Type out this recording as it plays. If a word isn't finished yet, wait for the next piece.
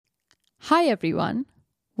Hi everyone.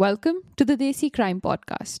 Welcome to the Desi Crime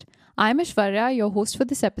Podcast. I'm Aishwarya, your host for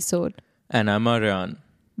this episode. And I'm Aryan.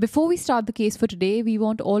 Before we start the case for today, we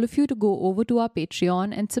want all of you to go over to our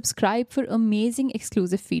Patreon and subscribe for amazing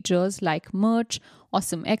exclusive features like merch,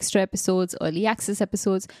 awesome extra episodes, early access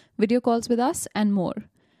episodes, video calls with us, and more.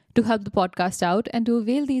 To help the podcast out and to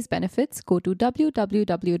avail these benefits, go to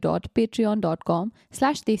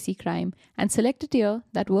www.patreon.com/desicrime and select a tier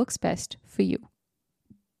that works best for you.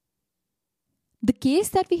 The case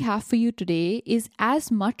that we have for you today is as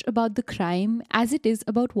much about the crime as it is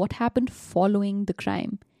about what happened following the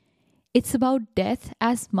crime. It's about death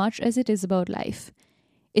as much as it is about life.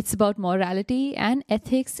 It's about morality and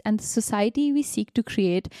ethics and the society we seek to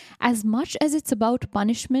create as much as it's about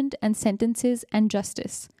punishment and sentences and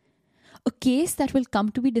justice. A case that will come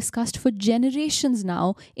to be discussed for generations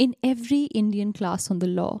now in every Indian class on the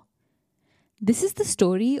law. This is the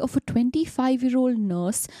story of a 25-year-old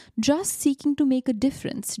nurse just seeking to make a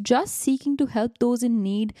difference, just seeking to help those in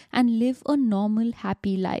need and live a normal,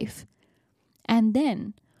 happy life. And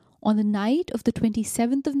then, on the night of the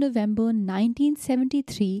 27th of November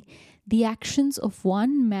 1973, the actions of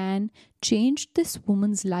one man changed this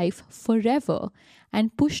woman's life forever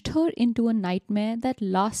and pushed her into a nightmare that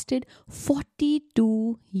lasted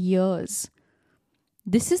 42 years.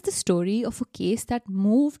 This is the story of a case that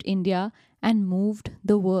moved India and moved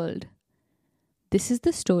the world. This is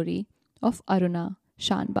the story of Aruna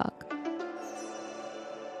Shanbaug.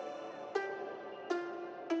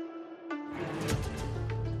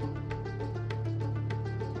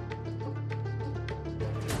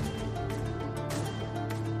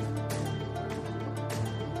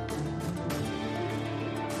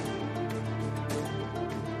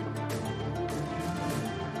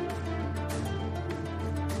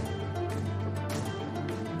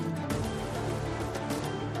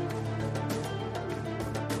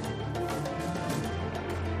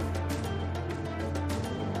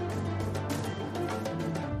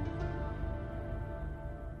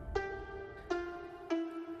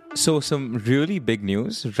 So some really big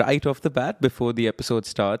news right off the bat before the episode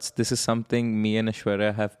starts. This is something me and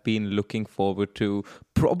Aishwarya have been looking forward to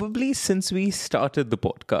probably since we started the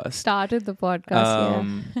podcast. Yeah.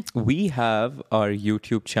 We have our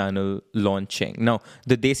YouTube channel launching. Now,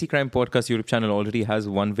 the Desi Crime Podcast YouTube channel already has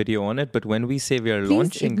one video on it, but when we say we are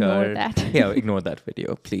launching ignore that. Yeah, ignore that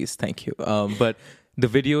video, please. Thank you. But the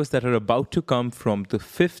videos that are about to come from the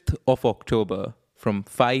 5th of October, from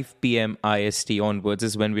 5 p.m. IST onwards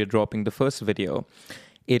is when we're dropping the first video.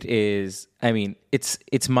 It is,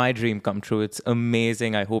 it's my dream come true. It's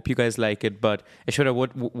amazing. I hope you guys like it. But Aishwarya,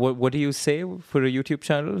 what do you say for a YouTube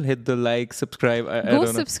channel? Hit the like, subscribe. Go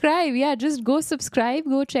subscribe. Yeah, just go subscribe.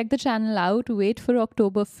 Go check the channel out. Wait for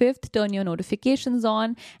October 5th. Turn your notifications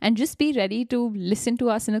on. And just be ready to listen to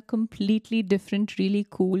us in a completely different, really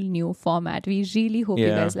cool new format. We really hope you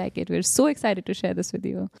guys like it. We're so excited to share this with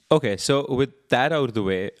you. Okay, so with that out of the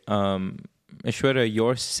way, Aishwarya,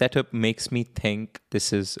 your setup makes me think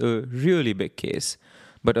this is a really big case.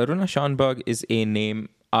 But Aruna Shanbaug is a name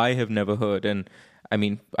I have never heard. And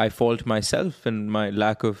I fault myself and my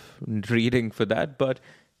lack of reading for that. But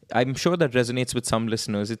I'm sure that resonates with some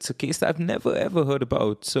listeners. It's a case that I've never ever heard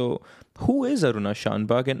about. So who is Aruna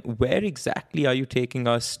Shanbaug and where exactly are you taking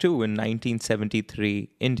us to in 1973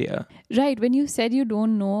 India? Right. When you said you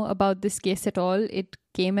don't know about this case at all, it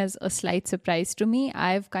came as a slight surprise to me.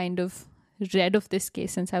 I've kind of read of this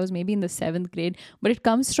case since I was maybe in the 7th grade, but it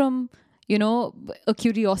comes from, a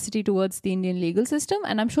curiosity towards the Indian legal system.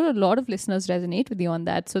 And I'm sure a lot of listeners resonate with you on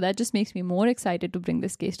that. So that just makes me more excited to bring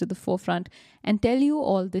this case to the forefront and tell you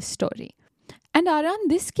all this story. And Aryan,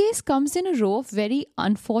 this case comes in a row of very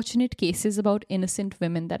unfortunate cases about innocent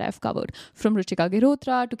women that I've covered. From Ruchika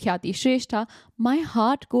Girotra to Khyati Shrestha, my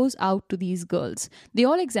heart goes out to these girls. They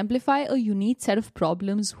all exemplify a unique set of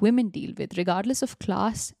problems women deal with, regardless of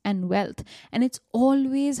class and wealth. And it's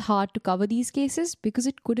always hard to cover these cases because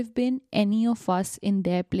it could have been any of us in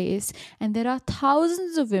their place. And there are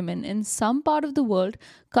thousands of women in some part of the world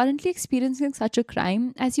currently experiencing such a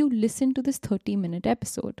crime as you listen to this 30-minute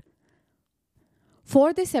episode.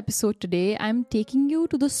 For this episode today, I'm taking you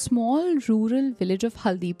to the small rural village of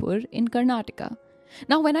Haldipur in Karnataka.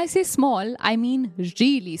 Now, when I say small, I mean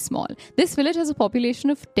really small. This village has a population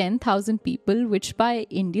of 10,000 people, which by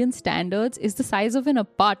Indian standards is the size of an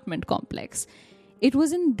apartment complex. It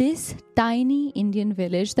was in this tiny Indian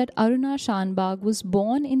village that Aruna Shanbaug was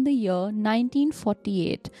born in the year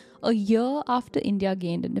 1948, a year after India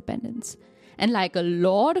gained independence. And like a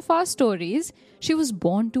lot of our stories, she was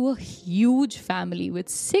born to a huge family with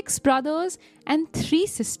 6 brothers and 3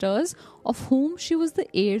 sisters, of whom she was the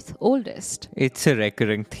 8th oldest. It's a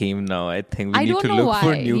recurring theme now. I think we I need don't to know look why.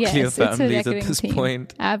 for nuclear Yes, it's a families at recurring this theme.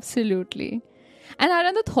 point. Absolutely. And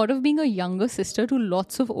I the thought of being a younger sister to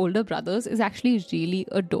lots of older brothers is actually really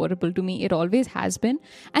adorable to me. It always has been.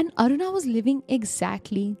 And Aruna was living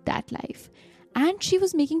exactly that life. And she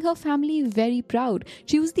was making her family very proud.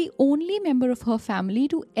 She was the only member of her family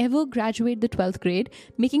to ever graduate the 12th grade,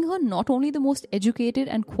 making her not only the most educated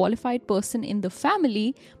and qualified person in the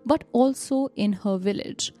family, but also in her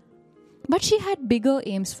village. But she had bigger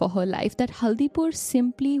aims for her life that Haldipur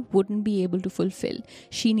simply wouldn't be able to fulfill.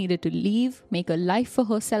 She needed to leave, make a life for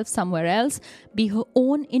herself somewhere else, be her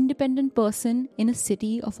own independent person in a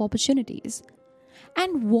city of opportunities.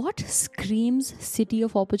 And what screams city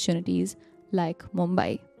of opportunities like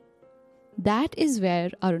Mumbai? That is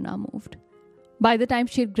where Aruna moved. By the time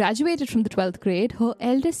she had graduated from the 12th grade, her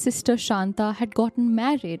eldest sister Shanta had gotten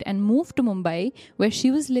married and moved to Mumbai, where she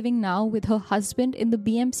was living now with her husband in the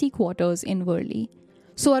BMC quarters in Worli.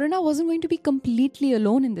 So Aruna wasn't going to be completely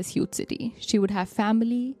alone in this huge city. She would have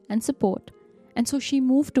family and support. And so she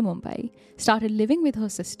moved to Mumbai, started living with her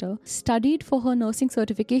sister, studied for her nursing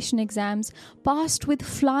certification exams, passed with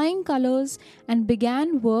flying colours, and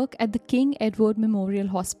began work at the King Edward Memorial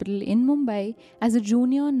Hospital in Mumbai as a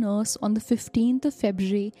junior nurse on the 15th of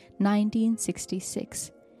February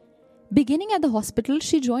 1966. Beginning at the hospital,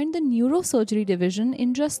 she joined the neurosurgery division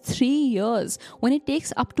in just 3 years, when it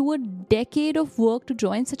takes up to a decade of work to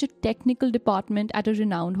join such a technical department at a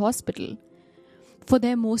renowned hospital. For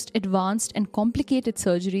their most advanced and complicated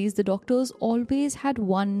surgeries, the doctors always had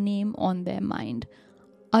one name on their mind: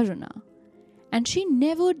 Aruna. And she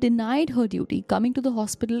never denied her duty. Coming to the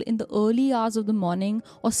hospital in the early hours of the morning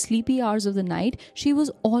or sleepy hours of the night, she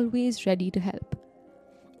was always ready to help.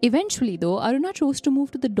 Eventually, though, Aruna chose to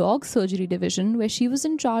move to the dog surgery division, where she was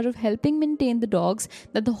in charge of helping maintain the dogs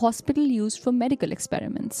that the hospital used for medical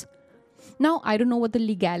experiments. Now, I don't know what the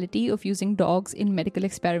legality of using dogs in medical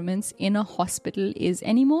experiments in a hospital is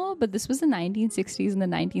anymore, but this was the 1960s and the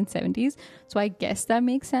 1970s, so I guess that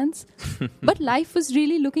makes sense. But life was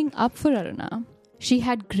really looking up for Aruna. She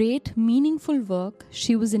had great, meaningful work.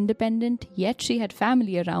 She was independent, yet she had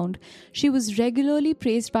family around. She was regularly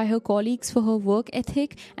praised by her colleagues for her work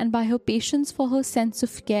ethic and by her patients for her sense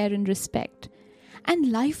of care and respect.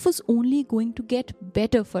 And life was only going to get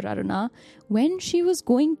better for Aruna when she was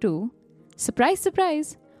going to, surprise,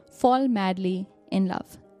 surprise, fall madly in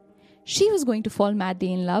love. She was going to fall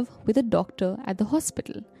madly in love with a doctor at the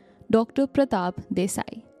hospital, Dr. Pratap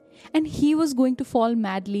Desai. And he was going to fall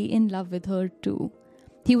madly in love with her too.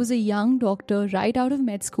 He was a young doctor right out of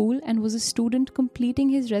med school and was a student completing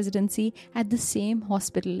his residency at the same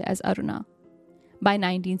hospital as Aruna. By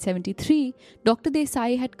 1973, Dr.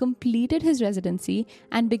 Desai had completed his residency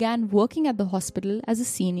and began working at the hospital as a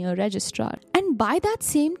senior registrar. And by that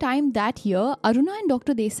same time that year, Aruna and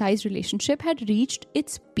Dr. Desai's relationship had reached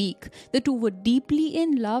its peak. The two were deeply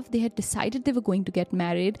in love. They had decided they were going to get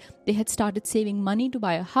married. They had started saving money to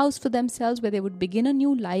buy a house for themselves where they would begin a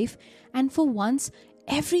new life. And for once,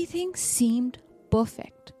 everything seemed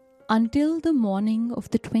perfect. Until the morning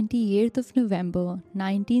of the 28th of November,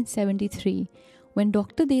 1973, when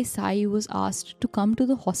Dr. Desai was asked to come to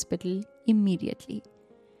the hospital immediately.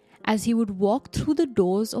 As he would walk through the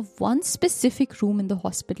doors of one specific room in the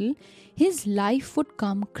hospital, his life would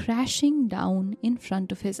come crashing down in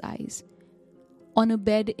front of his eyes. On a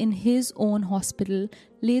bed in his own hospital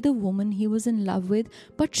lay the woman he was in love with,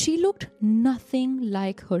 but she looked nothing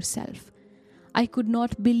like herself. I could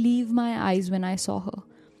not believe my eyes when I saw her.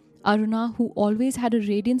 Aruna, who always had a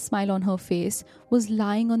radiant smile on her face, was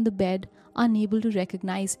lying on the bed, unable to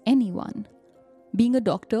recognize anyone. Being a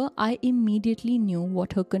doctor, I immediately knew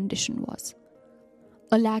what her condition was.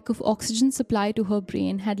 A lack of oxygen supply to her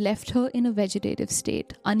brain had left her in a vegetative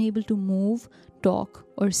state, unable to move, talk,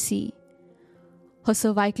 or see. Her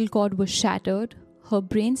cervical cord was shattered, her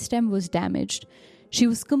brainstem was damaged. She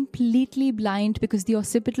was completely blind because the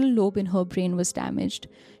occipital lobe in her brain was damaged.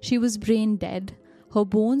 She was brain dead. Her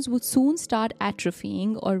bones would soon start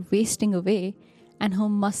atrophying or wasting away, and her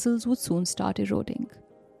muscles would soon start eroding.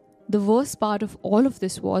 The worst part of all of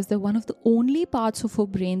this was that one of the only parts of her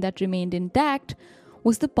brain that remained intact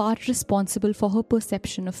was the part responsible for her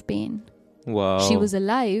perception of pain. Wow. She was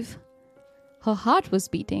alive, her heart was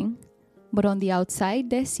beating, but on the outside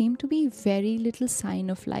there seemed to be very little sign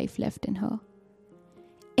of life left in her.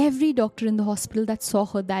 Every doctor in the hospital that saw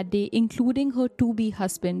her that day, including her to-be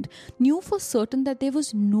husband, knew for certain that there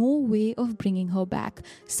was no way of bringing her back.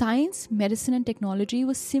 Science, medicine and technology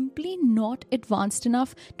was simply not advanced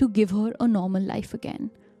enough to give her a normal life again.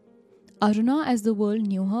 Aruna, as the world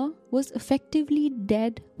knew her, was effectively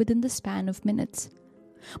dead within the span of minutes.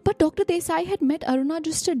 But Dr. Desai had met Aruna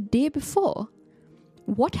just a day before.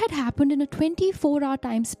 What had happened in a 24-hour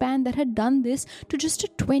time span that had done this to just a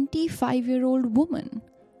 25-year-old woman?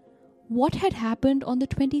 What had happened on the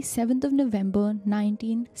 27th of November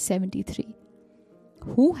 1973?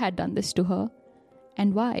 Who had done this to her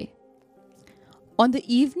and why? On the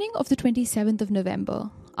evening of the 27th of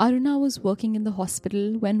November, Aruna was working in the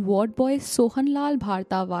hospital when ward boy Sohanlal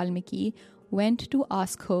Bharta Valmiki went to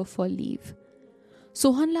ask her for leave.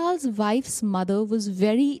 Sohanlal's wife's mother was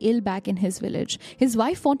very ill back in his village. His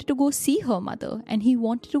wife wanted to go see her mother and he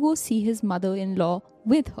wanted to go see his mother-in-law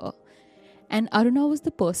with her. And Aruna was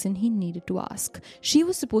the person he needed to ask. She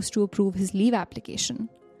was supposed to approve his leave application.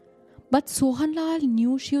 But Sohanlal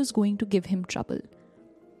knew she was going to give him trouble.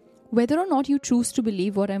 Whether or not you choose to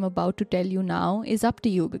believe what I'm about to tell you now is up to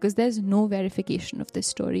you because there's no verification of this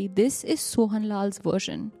story. This is Sohanlal's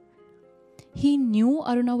version. He knew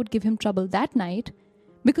Aruna would give him trouble that night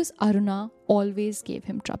because Aruna always gave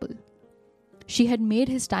him trouble. She had made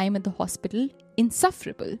his time at the hospital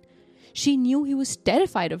insufferable. She knew he was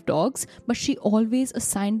terrified of dogs, but she always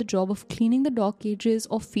assigned the job of cleaning the dog cages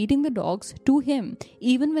or feeding the dogs to him,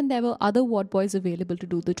 even when there were other ward boys available to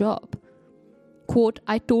do the job. Quote,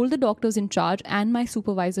 I told the doctors in charge and my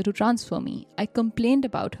supervisor to transfer me. I complained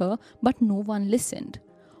about her, but no one listened.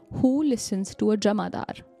 Who listens to a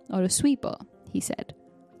jamadar or a sweeper, he said.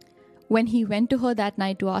 When he went to her that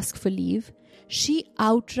night to ask for leave, she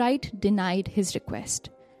outright denied his request.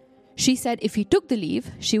 She said if he took the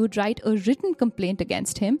leave, she would write a written complaint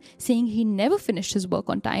against him, saying he never finished his work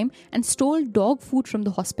on time and stole dog food from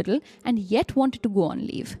the hospital and yet wanted to go on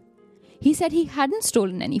leave. He said he hadn't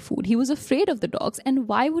stolen any food. He was afraid of the dogs, and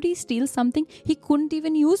why would he steal something he couldn't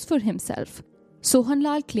even use for himself?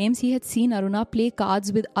 Sohanlal claims he had seen Aruna play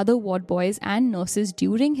cards with other ward boys and nurses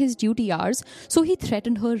during his duty hours, so he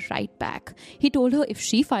threatened her right back. He told her if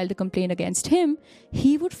she filed a complaint against him,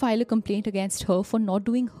 he would file a complaint against her for not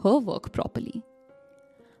doing her work properly.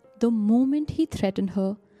 The moment he threatened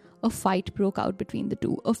her, a fight broke out between the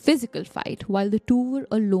two, a physical fight, while the two were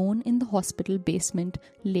alone in the hospital basement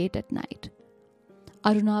late at night.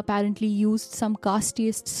 Aruna apparently used some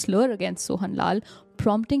casteist slur against Sohanlal,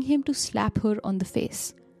 prompting him to slap her on the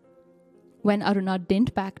face. When Aruna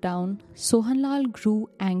didn't back down, Sohanlal grew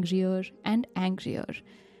angrier and angrier,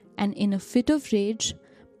 and in a fit of rage,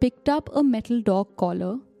 picked up a metal dog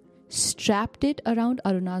collar, strapped it around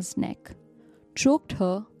Aruna's neck, choked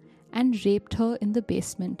her, and raped her in the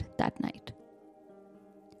basement that night.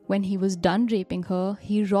 When he was done raping her,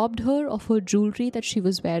 he robbed her of her jewelry that she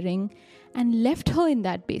was wearing and left her in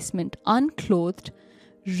that basement unclothed,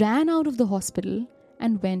 ran out of the hospital,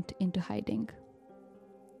 and went into hiding.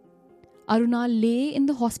 Aruna lay in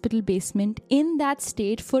the hospital basement in that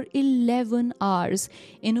state for 11 hours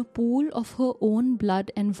in a pool of her own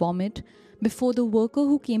blood and vomit before the worker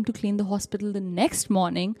who came to clean the hospital the next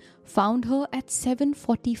morning found her at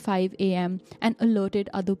 7:45 a.m. and alerted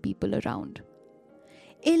other people around.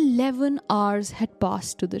 11 hours had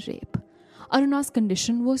passed to the rape. Aruna's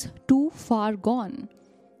condition was too far gone.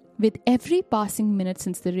 With every passing minute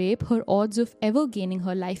since the rape, her odds of ever gaining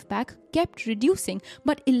her life back kept reducing,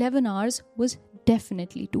 but 11 hours was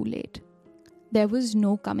definitely too late. There was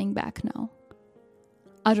no coming back now.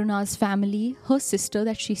 Aruna's family, her sister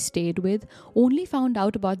that she stayed with, only found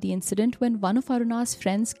out about the incident when one of Aruna's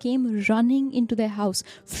friends came running into their house,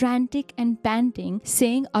 frantic and panting,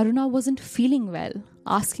 saying Aruna wasn't feeling well,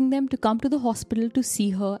 asking them to come to the hospital to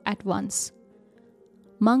see her at once.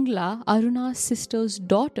 Mangla, Aruna's sister's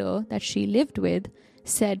daughter that she lived with,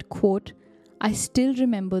 said, quote, I still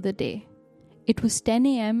remember the day. It was 10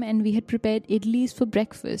 a.m. and we had prepared idlis for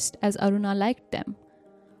breakfast as Aruna liked them.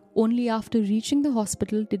 Only after reaching the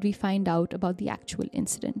hospital did we find out about the actual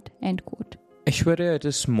incident. End quote. Aishwarya, it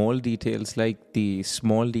is small details like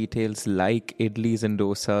idlis and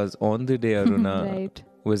dosas on the day Aruna right.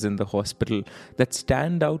 was in the hospital that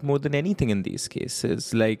stand out more than anything in these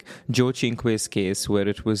cases. Like Joe Chinkwe's case, where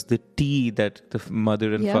it was the tea that the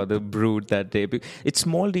mother and father brewed that day. It's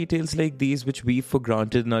small details like these which we for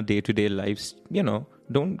granted in our day-to-day lives,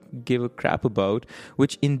 don't give a crap about,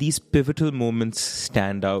 which in these pivotal moments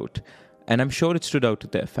stand out. And I'm sure it stood out to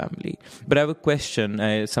their family. But I have a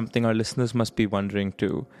question, something our listeners must be wondering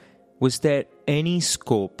too. Was there any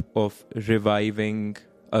scope of reviving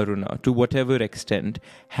Aruna to whatever extent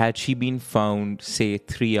had she been found, say,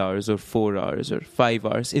 3 hours or 4 hours or 5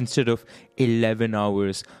 hours instead of 11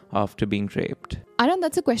 hours after being raped? Arun,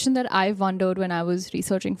 that's a question that I've wondered when I was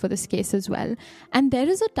researching for this case as well. And there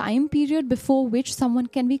is a time period before which someone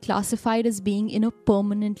can be classified as being in a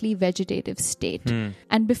permanently vegetative state.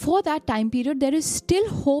 And before that time period, there is still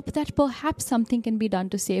hope that perhaps something can be done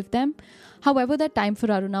to save them. However, that time for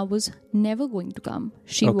Aruna was never going to come.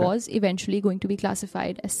 She was eventually going to be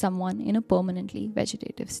classified as someone in a permanently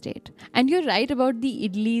vegetative state. And you're right about the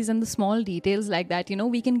idlis and the small details like that. You know,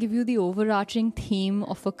 we can give you the overarching theme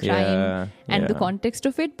of a crime and the context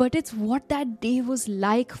of it, but it's what that day was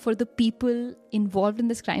like for the people involved in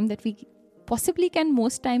this crime that we possibly can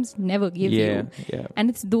most times never give you. And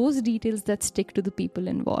it's those details that stick to the people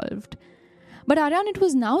involved. But Aryan, it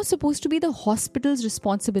was now supposed to be the hospital's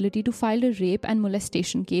responsibility to file a rape and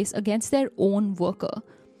molestation case against their own worker.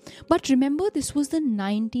 But remember, this was the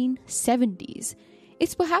 1970s.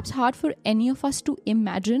 It's perhaps hard for any of us to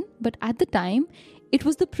imagine, but at the time, it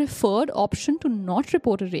was the preferred option to not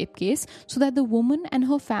report a rape case so that the woman and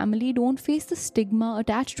her family don't face the stigma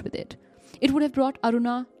attached with it. It would have brought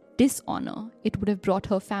Aruna dishonor. It would have brought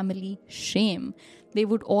her family shame. They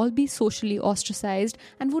would all be socially ostracized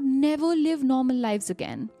and would never live normal lives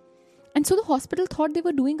again. And so the hospital thought they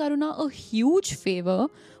were doing Aruna a huge favor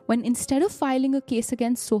when instead of filing a case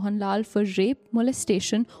against Sohanlal for rape,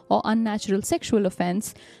 molestation or unnatural sexual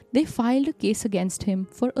offense, they filed a case against him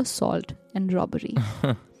for assault and robbery.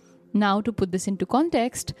 Now, to put this into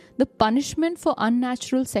context, the punishment for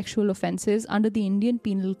unnatural sexual offenses under the Indian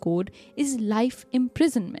Penal Code is life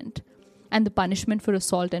imprisonment. And the punishment for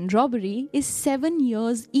assault and robbery is 7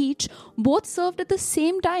 years each, both served at the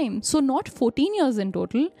same time. So not 14 years in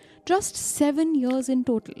total, just 7 years in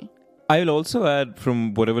total. I'll also add,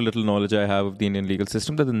 from whatever little knowledge I have of the Indian legal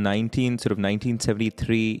system, that the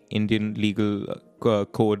 1973 Indian legal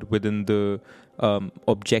code within the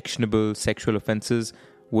objectionable sexual offenses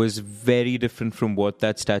was very different from what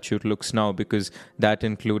that statute looks now, because that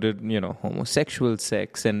included, homosexual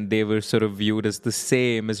sex, and they were sort of viewed as the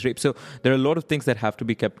same as rape. So there are a lot of things that have to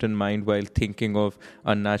be kept in mind while thinking of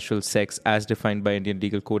unnatural sex as defined by Indian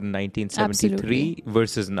legal code in 1973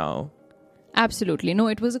 versus now. Absolutely. No,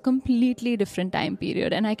 it was a completely different time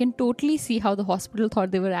period, and I can totally see how the hospital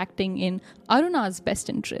thought they were acting in Aruna's best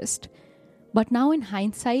interest. But now in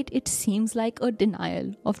hindsight, it seems like a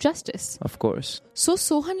denial of justice. Of course. So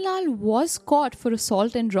Sohanlal was caught for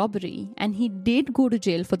assault and robbery, and he did go to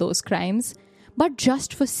jail for those crimes, but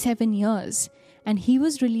just for 7 years. And he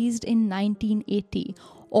was released in 1980,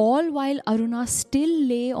 all while Aruna still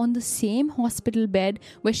lay on the same hospital bed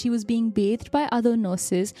where she was being bathed by other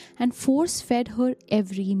nurses and force-fed her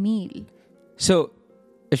every meal. So,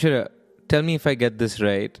 Ashura, tell me if I get this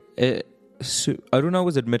right. So Aruna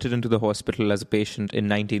was admitted into the hospital as a patient in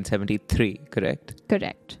 1973, correct?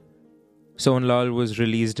 Correct. Sohanlal was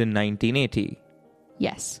released in 1980.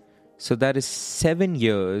 Yes. So that is 7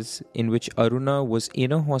 years in which Aruna was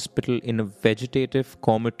in a hospital in a vegetative,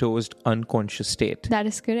 comatose, unconscious state. That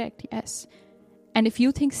is correct, yes. And if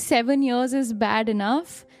you think 7 years is bad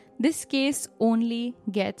enough, this case only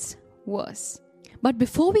gets worse. But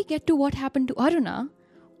before we get to what happened to Aruna,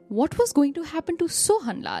 what was going to happen to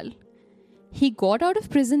Sohanlal? He got out of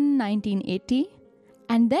prison in 1980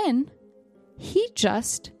 and then he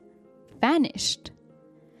just vanished.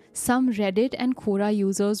 Some Reddit and Quora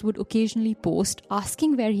users would occasionally post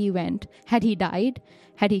asking where he went. Had he died?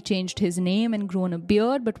 Had he changed his name and grown a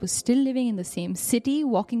beard but was still living in the same city,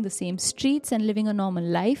 walking the same streets and living a normal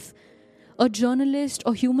life? A journalist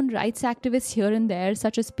or human rights activist here and there,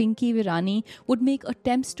 such as Pinky Virani, would make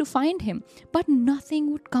attempts to find him, but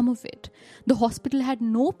nothing would come of it. The hospital had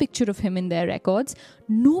no picture of him in their records.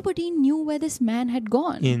 Nobody knew where this man had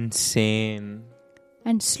gone. Insane.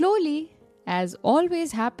 And slowly, as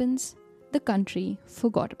always happens, the country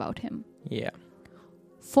forgot about him. Yeah.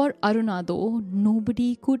 For Aruna, though,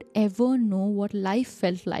 nobody could ever know what life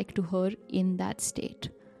felt like to her in that state.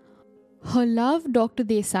 Her love, Dr.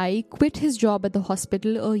 Desai, quit his job at the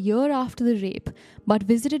hospital a year after the rape, but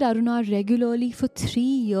visited Aruna regularly for 3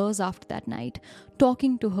 years after that night,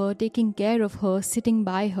 talking to her, taking care of her, sitting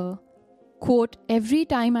by her. Quote, every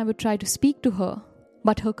time I would try to speak to her,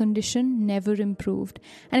 but her condition never improved,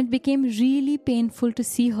 and it became really painful to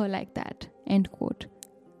see her like that. End quote.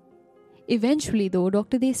 Eventually, though,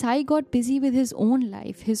 Dr. Desai got busy with his own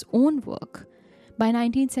life, his own work. By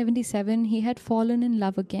 1977, he had fallen in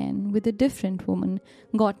love again with a different woman,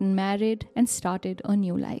 gotten married, and started a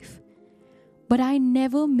new life. But I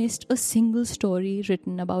never missed a single story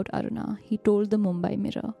written about Aruna, he told the Mumbai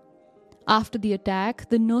Mirror. After the attack,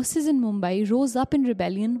 the nurses in Mumbai rose up in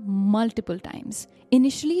rebellion multiple times.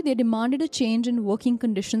 Initially, they demanded a change in working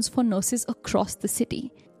conditions for nurses across the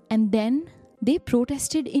city. And then they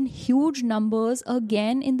protested in huge numbers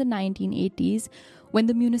again in the 1980s when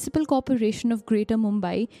the Municipal Corporation of Greater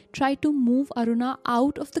Mumbai tried to move Aruna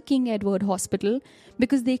out of the King Edward Hospital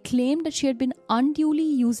because they claimed that she had been unduly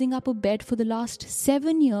using up a bed for the last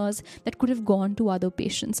 7 years that could have gone to other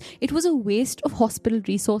patients. It was a waste of hospital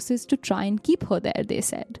resources to try and keep her there, they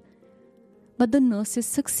said. But the nurses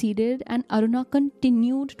succeeded and Aruna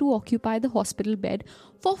continued to occupy the hospital bed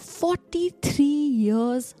for 43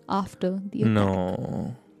 years after the attack.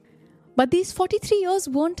 No. But these 43 years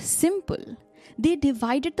weren't simple. They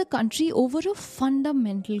divided the country over a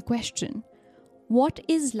fundamental question. What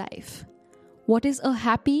is life? What is a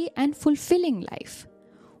happy and fulfilling life?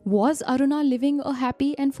 Was Aruna living a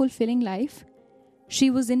happy and fulfilling life? She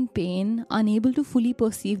was in pain, unable to fully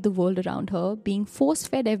perceive the world around her, being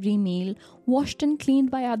force-fed every meal, washed and cleaned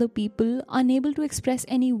by other people, unable to express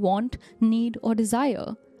any want, need or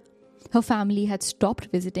desire. Her family had stopped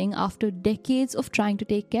visiting after decades of trying to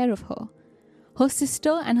take care of her. Her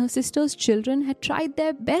sister and her sister's children had tried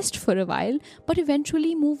their best for a while, but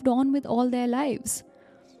eventually moved on with all their lives.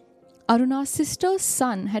 Aruna's sister's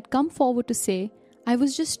son had come forward to say, "I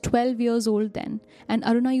was just 12 years old then, and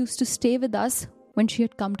Aruna used to stay with us when she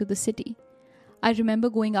had come to the city. I remember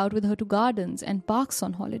going out with her to gardens and parks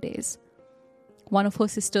on holidays." One of her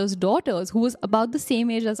sister's daughters, who was about the same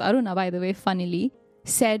age as Aruna, by the way, funnily,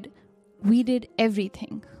 said, "We did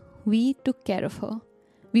everything. We took care of her.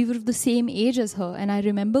 We were of the same age as her, and I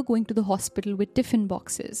remember going to the hospital with tiffin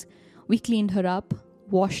boxes. We cleaned her up,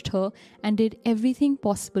 washed her, and did everything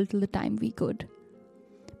possible till the time we could."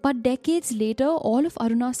 But decades later, all of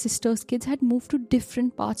Aruna's sister's kids had moved to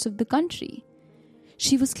different parts of the country.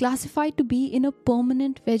 She was classified to be in a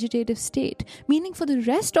permanent vegetative state, meaning for the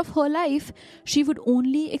rest of her life, she would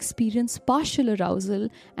only experience partial arousal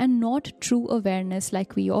and not true awareness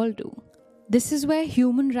like we all do. This is where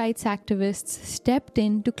human rights activists stepped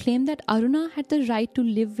in to claim that Aruna had the right to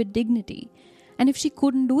live with dignity. And if she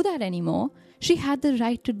couldn't do that anymore, she had the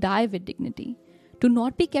right to die with dignity, to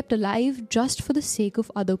not be kept alive just for the sake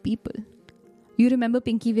of other people. You remember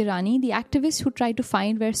Pinky Virani, the activist who tried to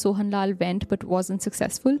find where Sohanlal went but wasn't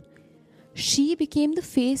successful? She became the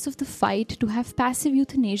face of the fight to have passive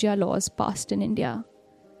euthanasia laws passed in India.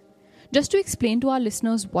 Just to explain to our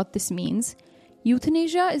listeners what this means,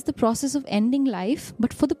 euthanasia is the process of ending life,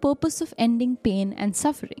 but for the purpose of ending pain and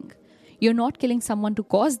suffering. You're not killing someone to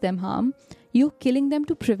cause them harm, you're killing them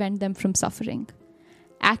to prevent them from suffering.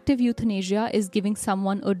 Active euthanasia is giving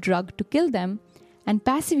someone a drug to kill them, and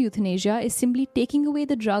passive euthanasia is simply taking away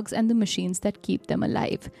the drugs and the machines that keep them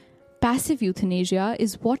alive. Passive euthanasia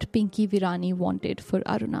is what Pinky Virani wanted for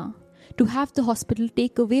Aruna. To have the hospital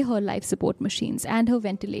take away her life support machines and her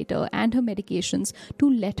ventilator and her medications to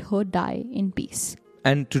let her die in peace.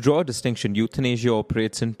 And to draw a distinction, euthanasia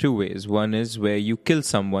operates in two ways. One is where you kill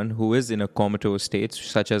someone who is in a comatose state,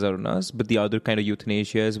 such as Aruna's, but the other kind of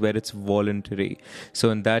euthanasia is where it's voluntary. So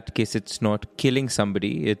in that case, it's not killing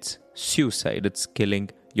somebody, it's suicide, it's killing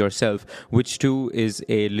yourself, which too is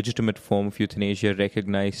a legitimate form of euthanasia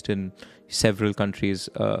recognized in several countries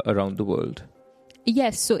around the world.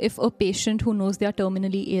 Yes, so if a patient who knows they are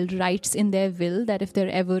terminally ill writes in their will that if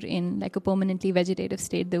they're ever in like a permanently vegetative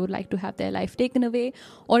state, they would like to have their life taken away,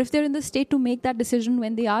 or if they're in the state to make that decision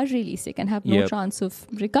when they are really sick and have no chance of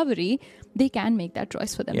recovery, they can make that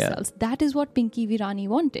choice for themselves. That is what Pinky Virani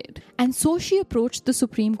wanted. And so she approached the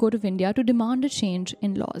Supreme Court of India to demand a change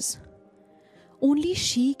in laws. Only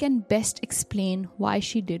she can best explain why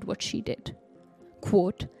she did what she did.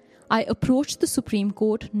 Quote, "I approached the Supreme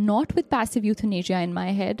Court not with passive euthanasia in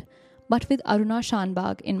my head, but with Aruna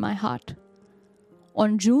Shanbaug in my heart."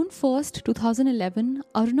 On June 1st, 2011,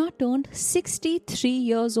 Aruna turned 63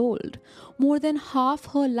 years old. More than half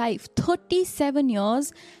her life, 37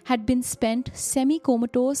 years, had been spent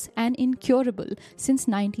semi-comatose and incurable since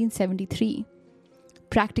 1973.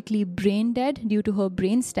 Practically brain dead due to her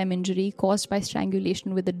brainstem injury caused by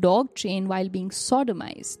strangulation with a dog chain while being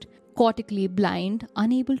sodomized. Cortically blind,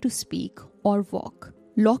 unable to speak or walk.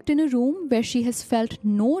 Locked in a room where she has felt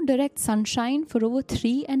no direct sunshine for over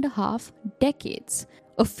 3.5 decades.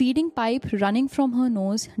 A feeding pipe running from her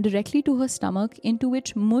nose directly to her stomach into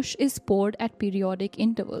which mush is poured at periodic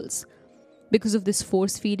intervals. Because of this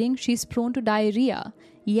force feeding, she is prone to diarrhea,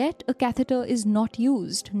 yet a catheter is not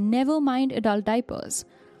used, never mind adult diapers.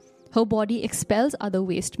 Her body expels other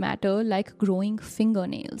waste matter like growing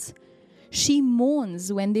fingernails. She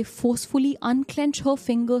moans when they forcefully unclench her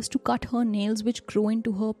fingers to cut her nails which grow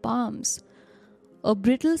into her palms. A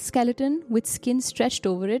brittle skeleton with skin stretched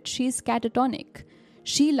over it, she is catatonic.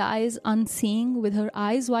 She lies unseeing with her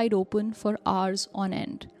eyes wide open for hours on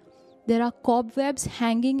end. There are cobwebs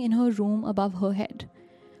hanging in her room above her head.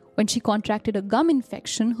 When she contracted a gum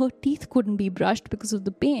infection, her teeth couldn't be brushed because of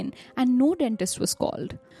the pain, and no dentist was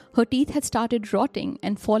called. Her teeth had started rotting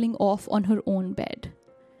and falling off on her own bed.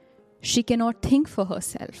 She cannot think for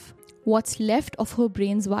herself. What's left of her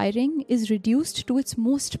brain's wiring is reduced to its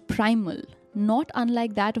most primal, not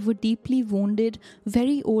unlike that of a deeply wounded,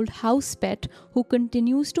 very old house pet who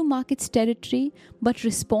continues to mark its territory but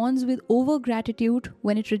responds with over-gratitude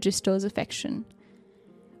when it registers affection.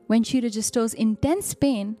 When she registers intense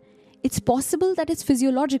pain, it's possible that it's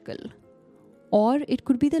physiological. Or it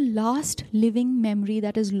could be the last living memory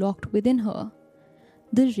that is locked within her.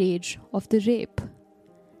 The rage of the rape.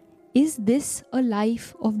 Is this a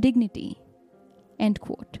life of dignity? End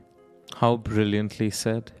quote. How brilliantly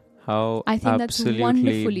said. How I think that's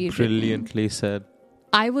wonderfully brilliantly said.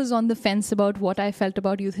 I was on the fence about what I felt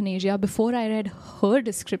about euthanasia before I read her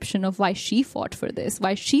description of why she fought for this,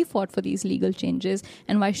 why she fought for these legal changes,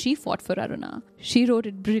 and why she fought for Aruna. She wrote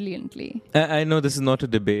it brilliantly. I know this is not a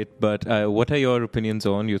debate, but what are your opinions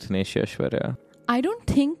on euthanasia, Aishwarya? I don't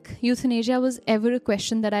think euthanasia was ever a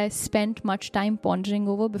question that I spent much time pondering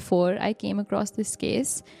over before I came across this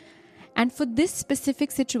case. And for this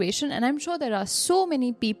specific situation, and I'm sure there are so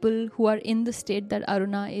many people who are in the state that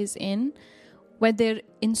Aruna is in, where they're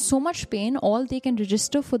in so much pain, all they can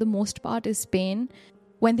register for the most part is pain.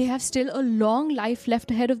 When they have still a long life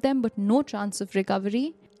left ahead of them but no chance of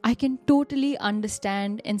recovery, I can totally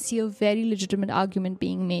understand and see a very legitimate argument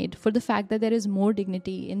being made for the fact that there is more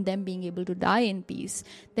dignity in them being able to die in peace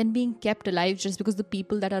than being kept alive just because the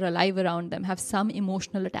people that are alive around them have some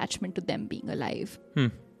emotional attachment to them being alive.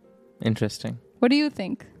 Interesting. What do you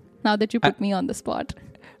think, now that you put me on the spot?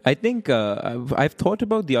 I think I've thought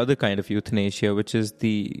about the other kind of euthanasia, which is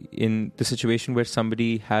in the situation where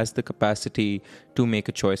somebody has the capacity to make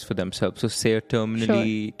a choice for themselves. So say a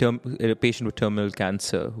patient with terminal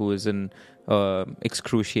cancer who is in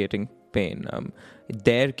excruciating pain.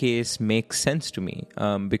 Their case makes sense to me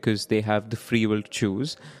because they have the free will to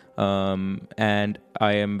choose. And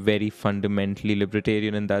I am very fundamentally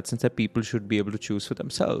libertarian in that sense that people should be able to choose for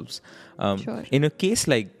themselves. In a case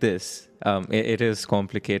like this, it is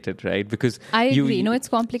complicated, right? Because I agree. It's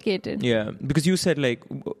complicated. Yeah, because you said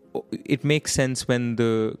it makes sense when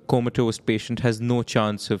the comatose patient has no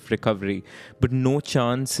chance of recovery, but no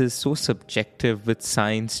chance is so subjective with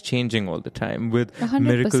science changing all the time, with 100%.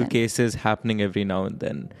 Miracle cases happening every now and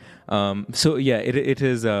then. So yeah, it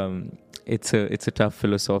is. It's a tough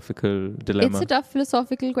philosophical dilemma. It's a tough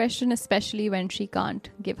philosophical question, especially when she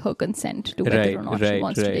can't give her consent to whether or not she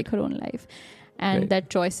wants to take her own life. And that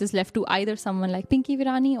choice is left to either someone like Pinky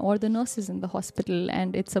Virani or the nurses in the hospital.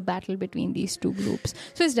 And it's a battle between these two groups.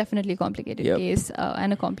 So it's definitely a complicated case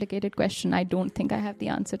and a complicated question. I don't think I have the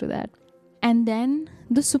answer to that. And then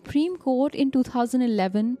the Supreme Court in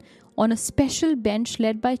 2011, on a special bench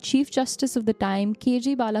led by Chief Justice of the time,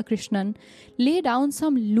 K.G. Balakrishnan, laid down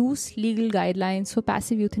some loose legal guidelines for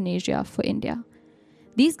passive euthanasia for India.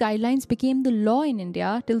 These guidelines became the law in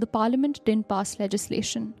India till the Parliament didn't pass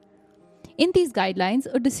legislation. In these guidelines,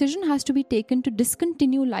 a decision has to be taken to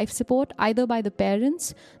discontinue life support either by the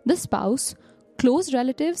parents, the spouse, close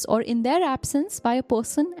relatives, or in their absence by a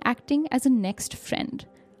person acting as a next friend.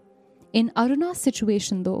 In Aruna's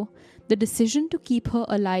situation, though, the decision to keep her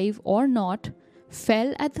alive or not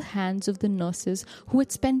fell at the hands of the nurses who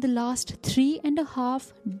had spent the last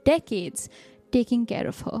 3.5 decades taking care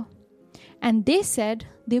of her. And they said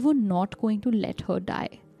they were not going to let her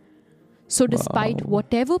die. So despite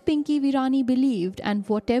whatever Pinky Virani believed and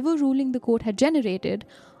whatever ruling the court had generated,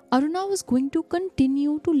 Aruna was going to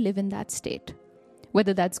continue to live in that state.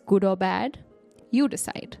 Whether that's good or bad, you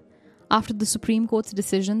decide. After the Supreme Court's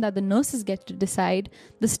decision that the nurses get to decide,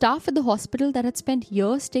 the staff at the hospital that had spent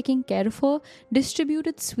years taking care of her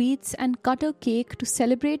distributed sweets and cut a cake to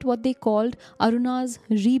celebrate what they called Aruna's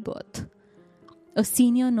rebirth. A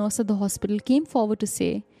senior nurse at the hospital came forward to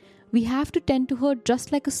say, "We have to tend to her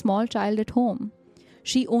just like a small child at home.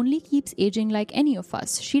 She only keeps aging like any of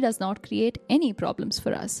us. She does not create any problems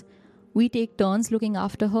for us. We take turns looking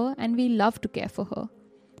after her and we love to care for her.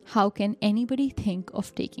 How can anybody think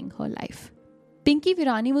of taking her life?" Pinky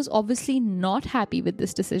Virani was obviously not happy with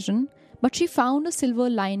this decision, but she found a silver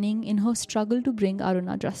lining in her struggle to bring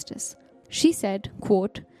Aruna justice. She said,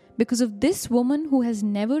 quote, "Because of this woman who has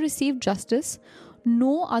never received justice,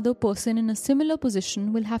 no other person in a similar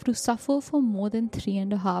position will have to suffer for more than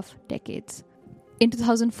 3.5 decades." In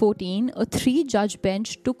 2014, a 3-judge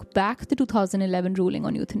bench took back the 2011 ruling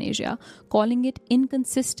on euthanasia, calling it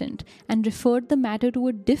inconsistent, and referred the matter to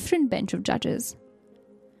a different bench of judges.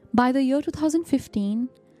 By the year 2015,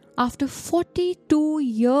 after 42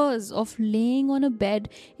 years of laying on a bed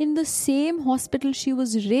in the same hospital she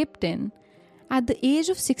was raped in, at the age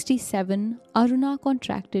of 67, Aruna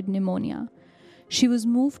contracted pneumonia. She was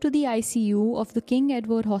moved to the ICU of the King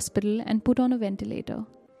Edward Hospital and put on a ventilator.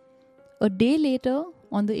 A day later,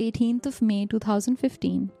 on the 18th of May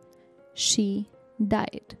 2015, she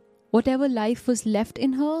died. Whatever life was left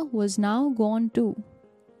in her was now gone too.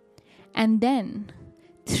 And then,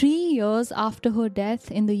 3 years after her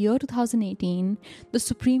death in the year 2018, the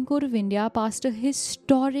Supreme Court of India passed a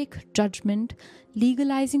historic judgment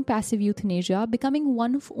legalizing passive euthanasia, becoming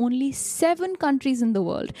one of only 7 countries in the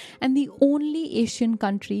world and the only Asian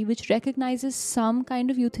country which recognizes some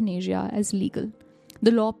kind of euthanasia as legal.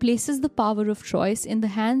 The law places the power of choice in the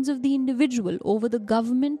hands of the individual over the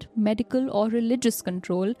government, medical, or religious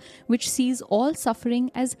control, which sees all suffering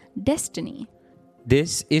as destiny.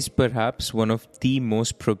 This is perhaps one of the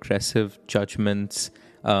most progressive judgments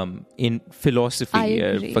in philosophy. I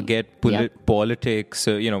agree. Forget politics,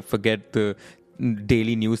 forget the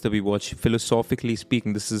daily news that we watch. Philosophically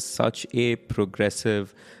speaking, this is such a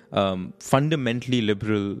progressive, fundamentally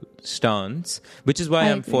liberal stance, which is why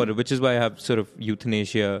I'm for it, which is why I have sort of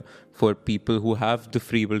euthanasia for people who have the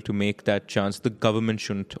free will to make that chance. The government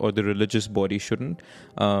shouldn't, or the religious body shouldn't.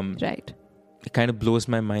 Right. It kind of blows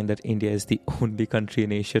my mind that India is the only country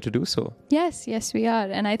in Asia to do so. Yes, we are.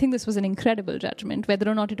 And I think this was an incredible judgment. Whether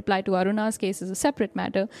or not it applied to Aruna's case is a separate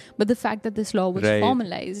matter. But the fact that this law was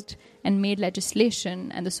formalized and made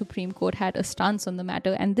legislation, and the Supreme Court had a stance on the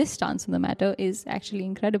matter, and this stance on the matter is actually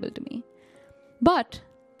incredible to me. But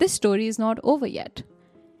this story is not over yet.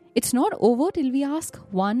 It's not over till we ask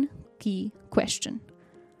one key question.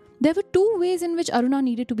 There were 2 ways in which Aruna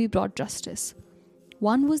needed to be brought justice.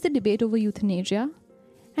 One was the debate over euthanasia,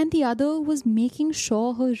 and the other was making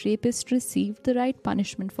sure her rapist received the right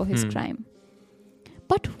punishment for his crime.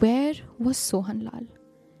 But where was Sohanlal?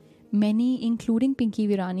 Many, including Pinky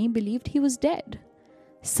Virani, believed he was dead.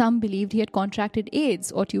 Some believed he had contracted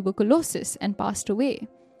AIDS or tuberculosis and passed away.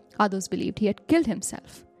 Others believed he had killed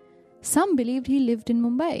himself. Some believed he lived in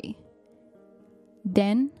Mumbai.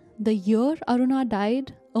 Then, the year Aruna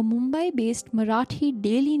died, a Mumbai-based Marathi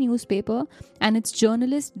daily newspaper and its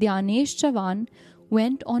journalist Dhyanesh Chavan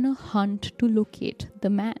went on a hunt to locate the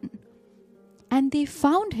man. And they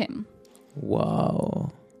found him.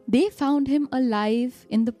 Wow. They found him alive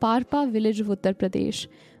in the Parpa village of Uttar Pradesh,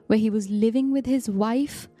 where he was living with his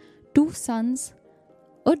wife, 2 sons,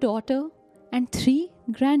 a daughter, and 3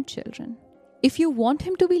 grandchildren. If you want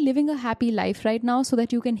him to be living a happy life right now so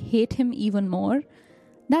that you can hate him even more,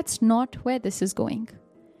 that's not where this is going.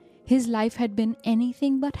 His life had been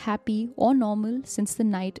anything but happy or normal since the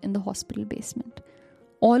night in the hospital basement.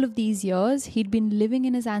 All of these years, he'd been living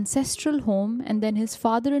in his ancestral home and then his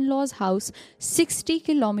father-in-law's house 60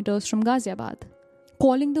 kilometers from Ghaziabad.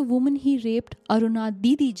 Calling the woman he raped Aruna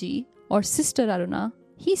Didi Ji, or Sister Aruna,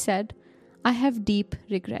 he said, "I have deep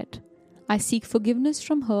regret. I seek forgiveness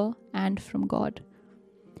from her and from God."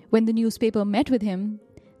 When the newspaper met with him,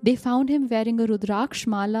 they found him wearing a Rudraksh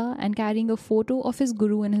mala and carrying a photo of his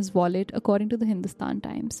guru in his wallet, according to the Hindustan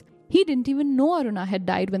Times. He didn't even know Aruna had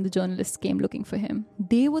died when the journalists came looking for him.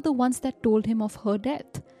 They were the ones that told him of her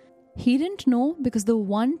death. He didn't know because the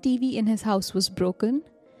one TV in his house was broken,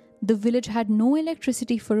 the village had no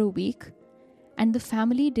electricity for a week, and the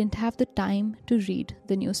family didn't have the time to read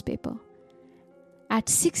the newspaper. At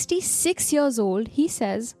 66 years old, he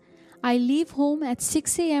says, "I leave home at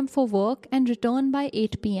 6 a.m. for work and return by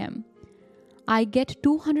 8 p.m. I get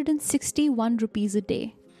 261 rupees a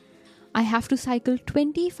day. I have to cycle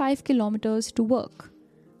 25 kilometers to work.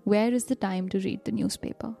 Where is the time to read the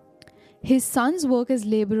newspaper?" His sons work as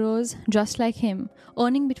laborers just like him,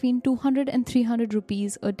 earning between 200 and 300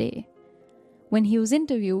 rupees a day. When he was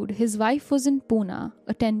interviewed, his wife was in Pune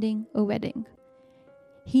attending a wedding.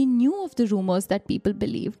 He knew of the rumors that people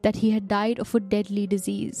believed that he had died of a deadly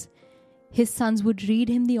disease. His sons would read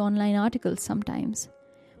him the online articles sometimes.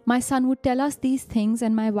 "My son would tell us these things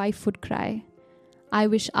and my wife would cry. I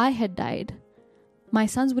wish I had died. My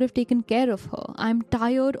sons would have taken care of her. I'm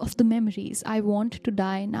tired of the memories. I want to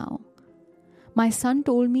die now. My son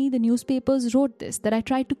told me the newspapers wrote this, that I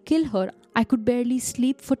tried to kill her. I could barely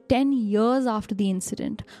sleep for 10 years after the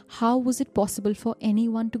incident. How was it possible for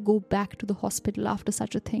anyone to go back to the hospital after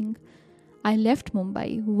such a thing? I left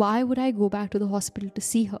Mumbai. Why would I go back to the hospital to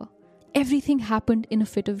see her? Everything happened in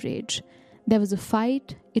a fit of rage. There was a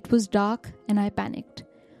fight, it was dark, and I panicked.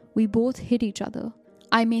 We both hit each other.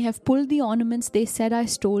 I may have pulled the ornaments they said I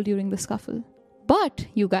stole during the scuffle. But,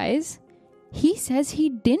 you guys, he says he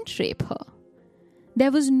didn't rape her.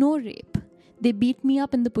 There was no rape. They beat me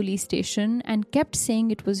up in the police station and kept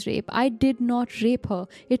saying it was rape. I did not rape her.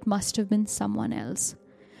 It must have been someone else.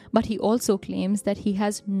 But he also claims that he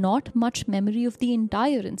has not much memory of the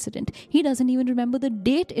entire incident. He doesn't even remember the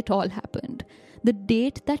date it all happened. The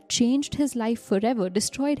date that changed his life forever,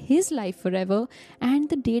 destroyed his life forever, and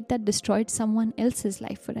the date that destroyed someone else's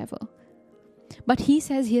life forever. But he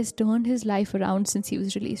says he has turned his life around since he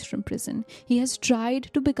was released from prison. He has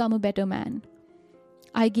tried to become a better man.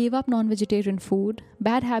 I gave up non-vegetarian food,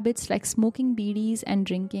 bad habits like smoking bidis and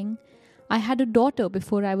drinking. I had a daughter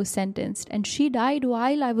before I was sentenced, and she died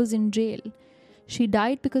while I was in jail. She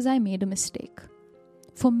died because I made a mistake.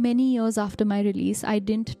 For many years after my release, I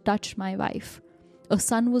didn't touch my wife. A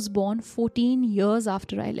son was born 14 years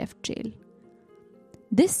after I left jail.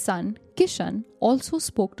 This son, Kishan, also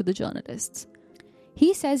spoke to the journalists.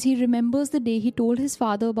 He says he remembers the day he told his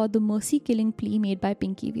father about the mercy-killing plea made by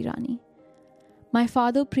Pinky Virani. My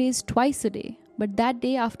father prays twice a day, but that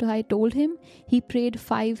day after I told him, he prayed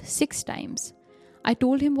 5-6 times. I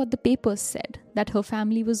told him what the papers said, that her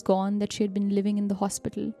family was gone, that she had been living in the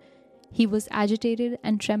hospital. He was agitated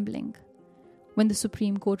and trembling. When the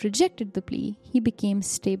Supreme Court rejected the plea, he became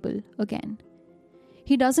stable again.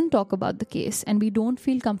 He doesn't talk about the case, and we don't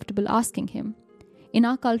feel comfortable asking him. In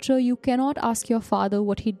our culture, you cannot ask your father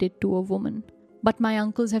what he did to a woman. But my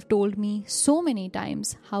uncles have told me so many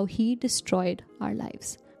times how he destroyed our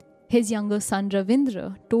lives. His younger son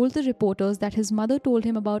Ravindra told the reporters that his mother told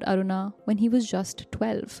him about Aruna when he was just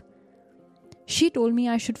 12. She told me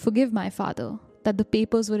I should forgive my father, that the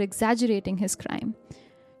papers were exaggerating his crime.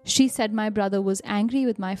 She said my brother was angry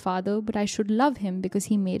with my father, but I should love him because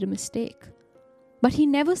he made a mistake. But he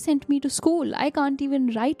never sent me to school. I can't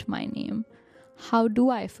even write my name. How do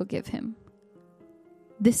I forgive him?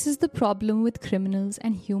 This is the problem with criminals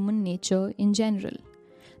and human nature in general.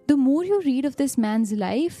 The more you read of this man's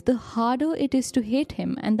life, the harder it is to hate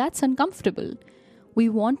him, and that's uncomfortable. We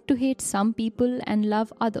want to hate some people and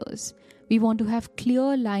love others. We want to have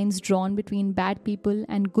clear lines drawn between bad people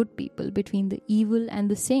and good people, between the evil and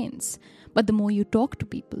the saints. But the more you talk to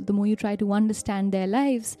people, the more you try to understand their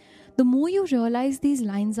lives, the more you realize these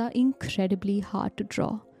lines are incredibly hard to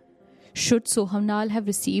draw. Should Sohamnal have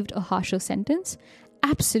received a harsher sentence?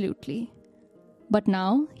 Absolutely. But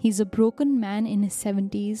now, he's a broken man in his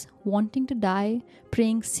 70s, wanting to die,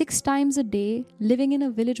 praying 6 times a day, living in a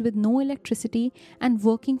village with no electricity, and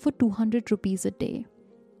working for 200 rupees a day.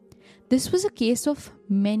 This was a case of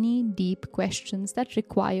many deep questions that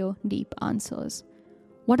require deep answers.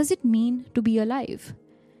 What does it mean to be alive?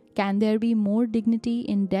 Can there be more dignity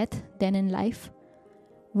in death than in life?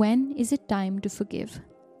 When is it time to forgive?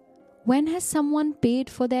 When has someone paid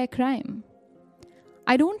for their crime?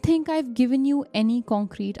 I don't think I've given you any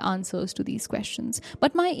concrete answers to these questions,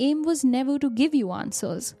 but my aim was never to give you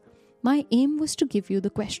answers. My aim was to give you the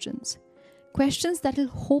questions. Questions that will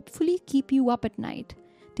hopefully keep you up at night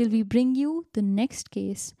till we bring you the next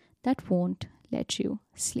case that won't let you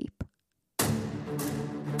sleep.